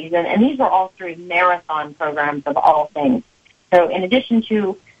one season, and these were all through marathon programs of all things. So in addition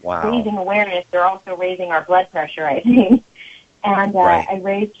to raising awareness, they're also raising our blood pressure, I think. And I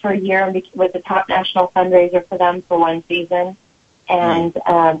raised for a year and was the top national fundraiser for them for one season. And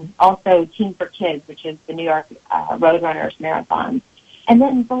also Team for Kids, which is the New York Roadrunners Marathon. And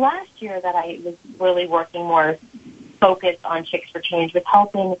then the last year that I was really working more focused on Chicks for Change was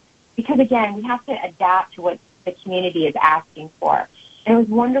helping, because, again, we have to adapt to what the community is asking for. And it was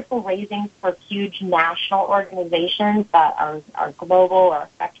wonderful raising for huge national organizations that are global or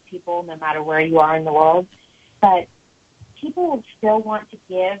affect people no matter where you are in the world. But people still want to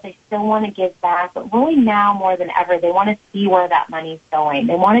give. They still want to give back. But really now more than ever, they want to see where that money's going.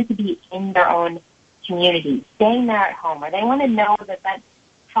 They want it to be in their own community, staying there at home, or they want to know that that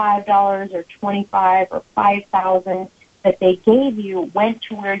 $5 or $25 or $5,000 that they gave you went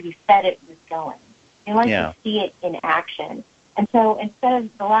to where you said it was going. They like to see it in action. And so instead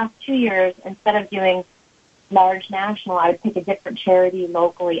of the last 2 years, instead of doing large national, I would pick a different charity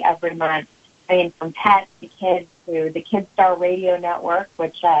locally every month. I mean, from pets to kids to the Kid Star Radio Network,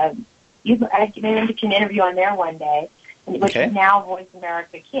 which maybe you can interview on there one day, which is now Voice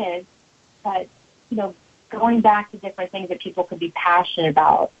America Kids. But, going back to different things that people could be passionate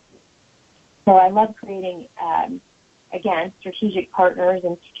about. So I love creating, again, strategic partners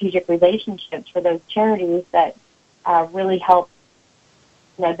and strategic relationships for those charities that really help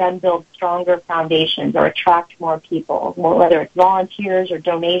them build stronger foundations or attract more people, whether it's volunteers or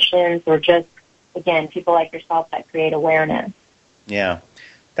donations or just, again, people like yourself that create awareness. Yeah,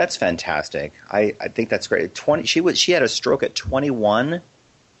 that's fantastic. I think that's great. She had a stroke at 21.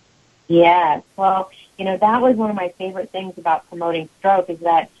 Yes. Well, that was one of my favorite things about promoting stroke is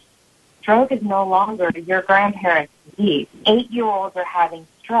that stroke is no longer your grandparents' disease. 8-year-olds are having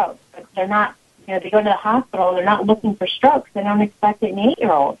strokes, but they're not, they go to the hospital, they're not looking for strokes. They don't expect it in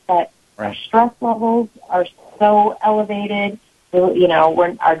 8-year-olds. But our stress levels are so elevated.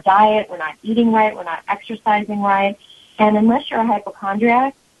 Our diet, we're not eating right, we're not exercising right. And unless you're a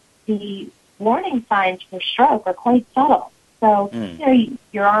hypochondriac, the warning signs for stroke are quite subtle. So,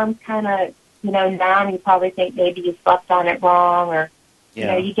 your arm's kind of, numb. You probably think maybe you slept on it wrong, or,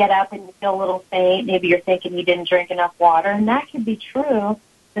 you get up and you feel a little faint. Maybe you're thinking you didn't drink enough water, and that could be true.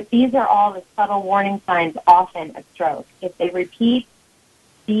 But these are all the subtle warning signs often of stroke. If they repeat,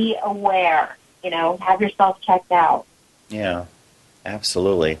 be aware, have yourself checked out. Yeah,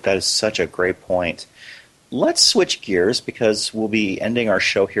 absolutely. That is such a great point. Let's switch gears because we'll be ending our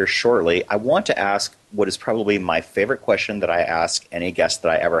show here shortly. I want to ask what is probably my favorite question that I ask any guest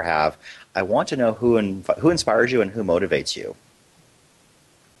that I ever have. I want to know who inspires you and who motivates you.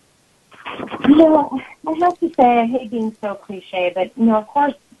 I have to say, I hate being so cliche, but, of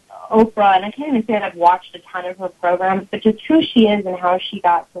course, Oprah, and I can't even say that I've watched a ton of her programs, but just who she is and how she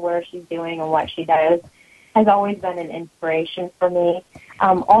got to where she's doing and what she does has always been an inspiration for me.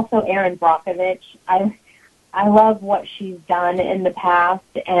 Also, Erin Brockovich. I love what she's done in the past,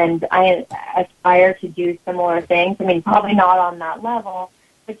 and I aspire to do similar things. I mean, probably not on that level,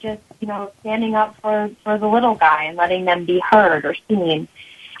 but just, standing up for the little guy and letting them be heard or seen.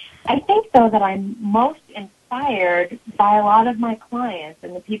 I think, though, that I'm most inspired by a lot of my clients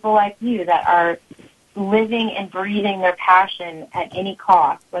and the people like you that are living and breathing their passion at any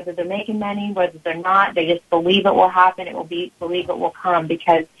cost, whether they're making money, whether they're not. They just believe it will happen, believe it will come.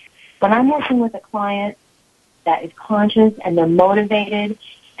 Because when I'm working with a client that is conscious and they're motivated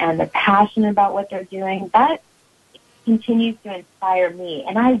and they're passionate about what they're doing, that continues to inspire me.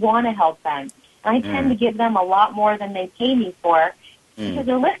 And I want to help them. And I tend to give them a lot more than they pay me for because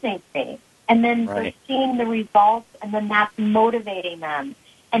they're listening to me. And then they're seeing the results, and then that's motivating them.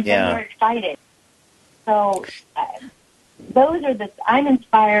 and then they're excited. So I'm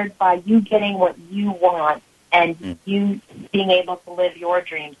inspired by you getting what you want and you being able to live your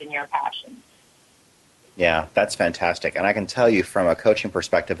dreams and your passions. Yeah, that's fantastic. And I can tell you from a coaching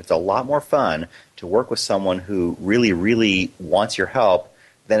perspective, it's a lot more fun to work with someone who really, really wants your help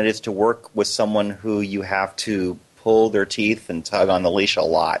than it is to work with someone who you have to pull their teeth and tug on the leash a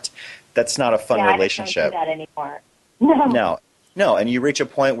lot. That's not a fun relationship. I don't do that anymore. No, and you reach a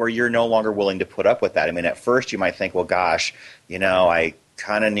point where you're no longer willing to put up with that. I mean, at first you might think, well, gosh, I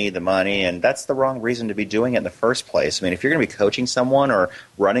kind of need the money, and that's the wrong reason to be doing it in the first place. I mean, if you're going to be coaching someone or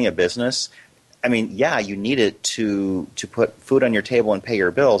running a business, I mean, yeah, you need it to put food on your table and pay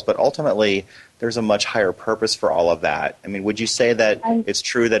your bills, but ultimately there's a much higher purpose for all of that. I mean, would you say that it's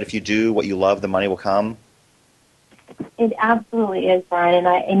true that if you do what you love, the money will come? It absolutely is, Brian,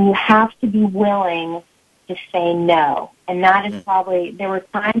 and you have to be willing to say no. And that is probably, there were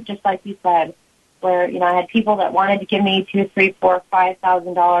times, just like you said, where, I had people that wanted to give me $2,000, $3,000, $4,000,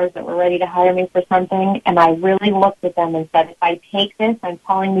 $5,000 that were ready to hire me for something, and I really looked at them and said, if I take this, I'm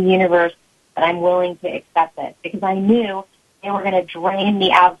telling the universe that I'm willing to accept it, because I knew they were going to drain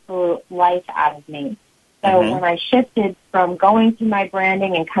the absolute life out of me. So when I shifted from going through my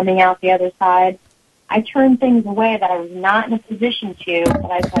branding and coming out the other side, I turned things away that I was not in a position to, but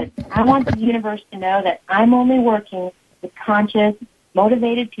I said, I want the universe to know that I'm only working with conscious,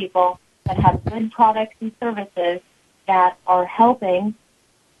 motivated people that have good products and services that are helping,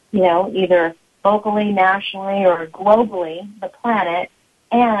 either locally, nationally, or globally, the planet,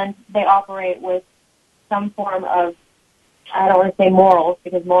 and they operate with some form of, I don't want to say morals,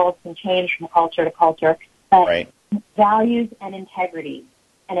 because morals can change from culture to culture, but values and integrity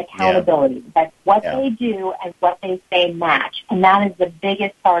and accountability. That's what they do and what they say match. And that is the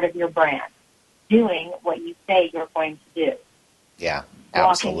biggest part of your brand, doing what you say you're going to do. Yeah,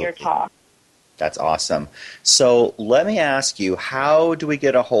 absolutely. Walking your talk. That's awesome. So let me ask you, how do we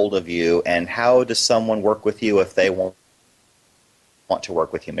get a hold of you, and how does someone work with you if they want to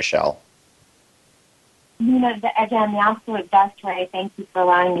work with you, Michelle? Again, the absolute best way, thank you for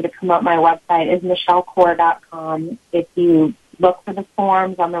allowing me to promote my website, is michellecore.com. If you look for the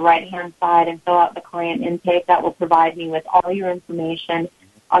forms on the right-hand side and fill out the client intake, that will provide me with all your information.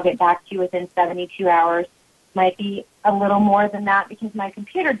 I'll get back to you within 72 hours. Might be a little more than that because my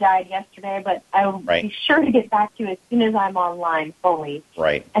computer died yesterday, but I will be sure to get back to you as soon as I'm online fully.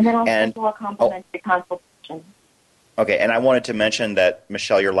 Right. And then I'll schedule a complimentary consultation. Okay, and I wanted to mention that,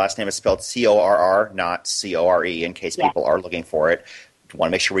 Michelle, your last name is spelled C-O-R-R, not C-O-R-E, in case people are looking for it. I want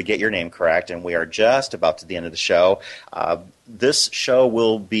to make sure we get your name correct, and we are just about to the end of the show. This show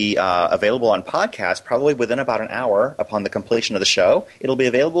will be available on podcast probably within about an hour upon the completion of the show. It'll be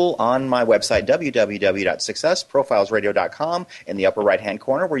available on my website, www.successprofilesradio.com, in the upper right-hand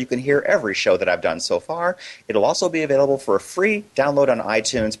corner, where you can hear every show that I've done so far. It'll also be available for a free download on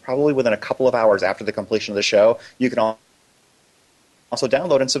iTunes probably within a couple of hours after the completion of the show. You can also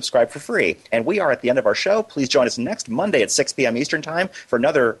download and subscribe for free. And we are at the end of our show. Please join us next Monday at 6 p.m. Eastern Time for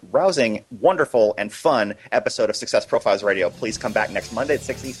another rousing, wonderful, and fun episode of Success Profiles Radio. Please come back next Monday at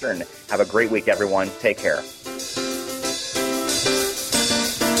 6 Eastern. Have a great week, everyone. Take care.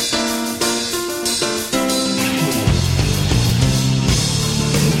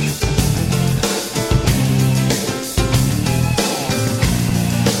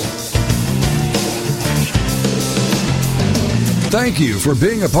 Thank you for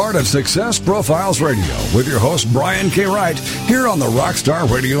being a part of Success Profiles Radio with your host, Brian K. Wright, here on the Rockstar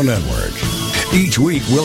Radio Network. Each week, we'll